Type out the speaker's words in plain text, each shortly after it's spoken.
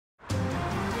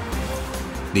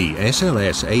The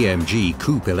SLS AMG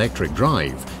Coupe electric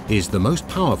drive is the most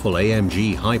powerful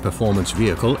AMG high-performance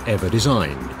vehicle ever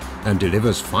designed and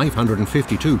delivers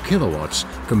 552 kilowatts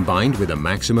combined with a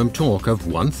maximum torque of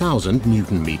 1000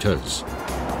 Newton meters.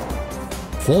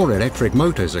 4 electric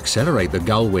motors accelerate the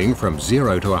gull wing from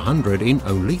 0 to 100 in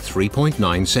only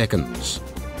 3.9 seconds.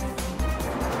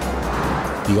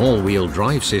 The all-wheel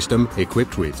drive system,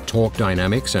 equipped with torque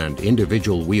dynamics and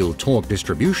individual wheel torque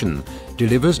distribution,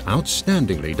 delivers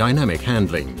outstandingly dynamic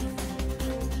handling.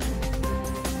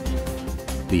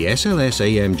 The SLS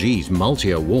AMG's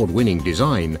multi-award-winning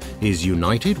design is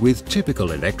united with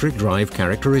typical electric drive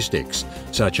characteristics,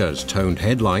 such as toned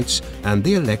headlights and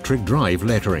the electric drive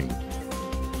lettering.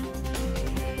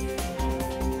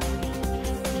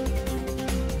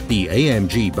 The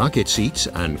AMG bucket seats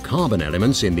and carbon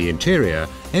elements in the interior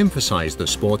emphasize the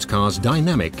sports car's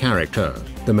dynamic character.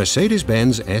 The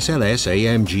Mercedes-Benz SLS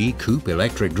AMG Coupe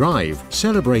electric drive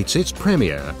celebrates its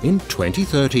premiere in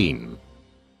 2013.